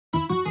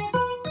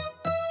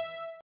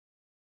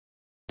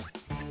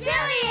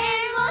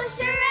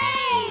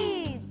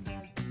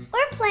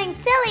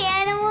silly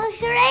animal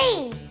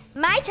charades.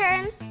 My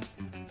turn.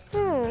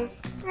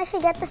 I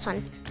should get this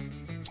one.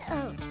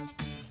 Oh.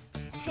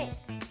 Hey.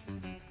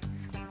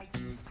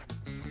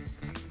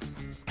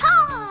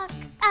 Cock.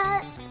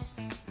 Cock.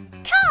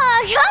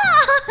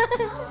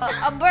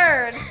 A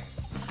bird.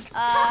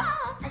 A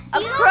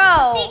crow.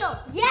 crow. Seagull.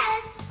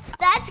 Yes.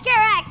 That's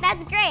correct.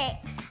 That's great.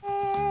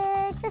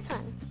 This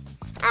one.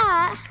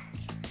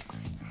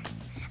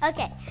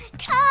 Okay.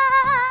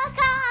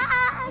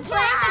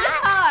 Playing the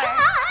guitar.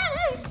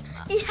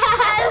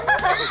 Yes.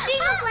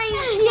 Seagull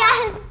playing.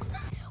 Yes.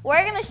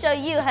 We're gonna show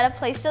you how to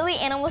play silly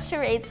animal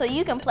charades so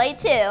you can play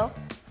too.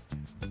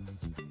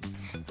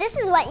 This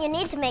is what you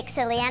need to make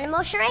silly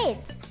animal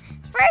charades.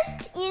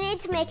 First, you need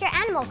to make your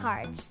animal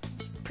cards.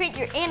 Print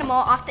your animal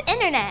off the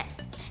internet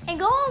and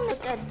go on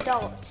with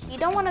adults. You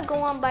don't want to go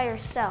on by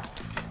yourself.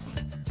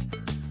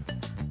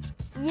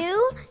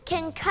 You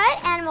can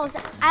cut animals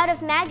out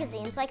of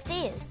magazines like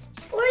these.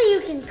 Or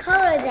you can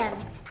color them.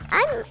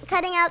 I'm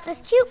cutting out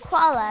this cute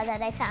koala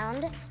that I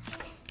found.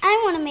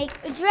 I want to make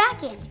a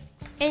dragon.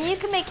 And you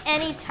can make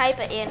any type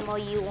of animal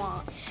you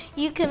want.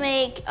 You can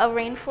make a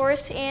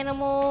rainforest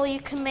animal, you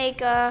can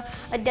make a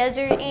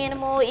desert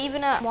animal,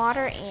 even a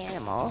water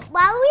animal.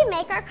 While we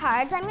make our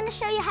cards, I'm going to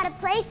show you how to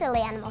play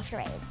silly animal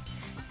charades.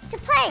 To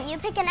play, you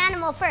pick an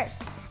animal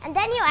first, and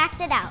then you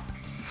act it out.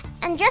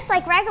 And just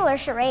like regular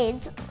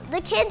charades,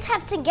 the kids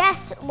have to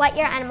guess what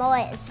your animal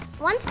is.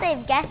 Once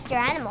they've guessed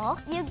your animal,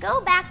 you go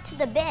back to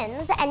the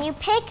bins and you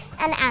pick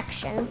an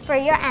action for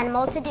your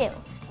animal to do.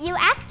 You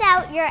act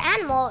out your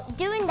animal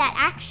doing that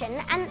action,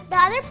 and the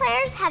other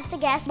players have to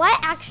guess what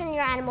action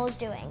your animal is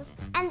doing.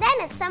 And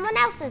then it's someone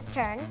else's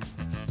turn.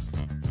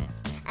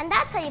 And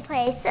that's how you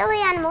play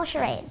silly animal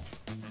charades.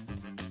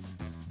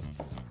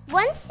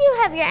 Once you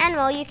have your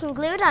animal, you can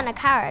glue it on a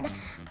card.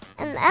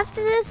 And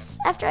after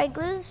I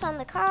glue this on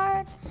the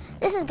card,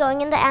 this is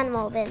going in the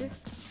animal bin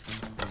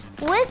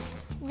with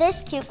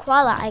this cute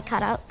koala I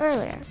cut out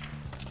earlier.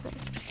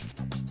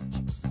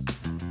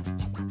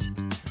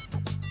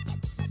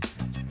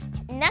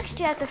 Next,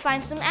 you have to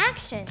find some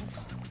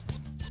actions.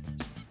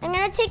 I'm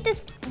gonna take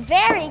this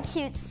very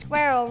cute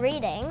squirrel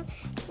reading.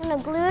 I'm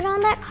gonna glue it on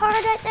that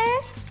card right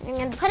there.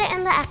 And I'm gonna put it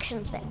in the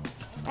actions bin,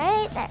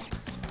 right there.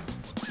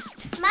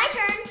 My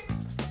turn.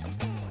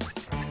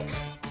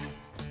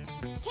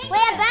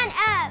 Wait,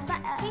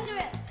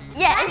 kangaroo.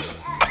 Yes.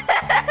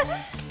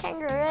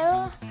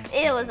 Kangaroo.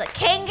 It was a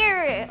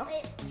kangaroo.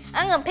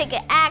 I'm gonna pick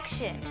an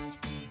action.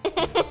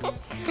 Okay.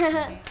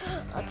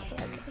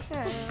 I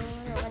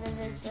wonder what it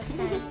is this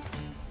time.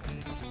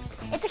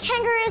 It's a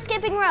kangaroo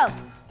skipping rope.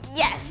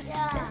 Yes.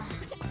 Yeah.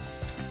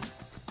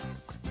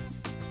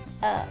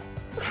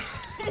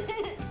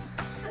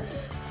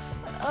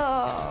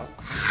 Oh,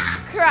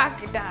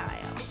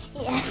 crocodile.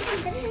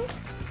 Yes.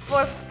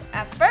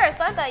 At first,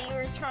 I thought you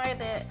were trying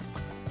to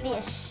Be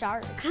a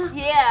shark.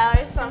 yeah,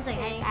 or something.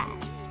 Something like that.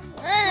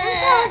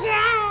 Close your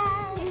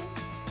eyes.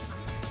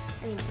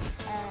 I mean,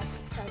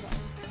 close it.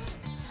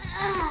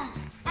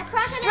 A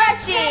crocodile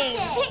Stretching.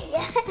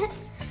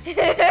 Yes. A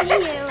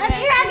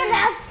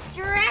crocodile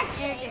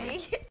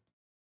stretching.